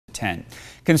10.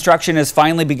 Construction is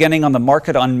finally beginning on the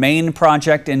Market on Main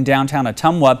project in downtown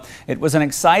Ottumwa. It was an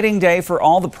exciting day for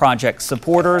all the project's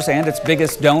supporters and its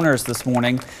biggest donors this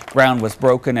morning. Ground was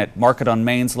broken at Market on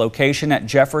Main's location at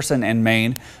Jefferson and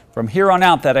Main. From here on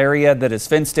out, that area that is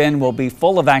fenced in will be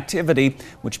full of activity,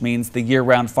 which means the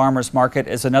year-round farmers market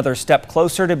is another step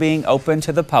closer to being open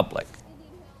to the public.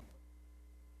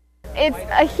 It's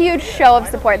a huge show of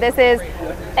support. This is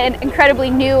an incredibly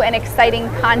new and exciting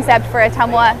concept for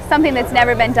Ottumwa, something that's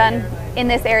never been done in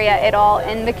this area at all.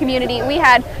 In the community, we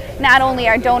had not only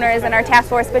our donors and our task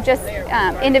force, but just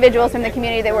individuals from the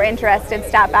community that were interested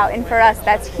stop out. And for us,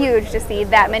 that's huge to see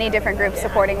that many different groups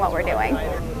supporting what we're doing.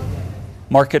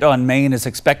 Market on Main is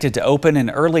expected to open in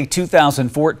early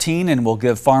 2014 and will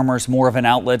give farmers more of an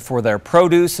outlet for their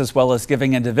produce, as well as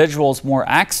giving individuals more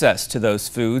access to those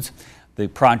foods. The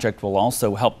project will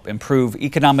also help improve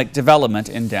economic development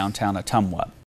in downtown Ottumwa.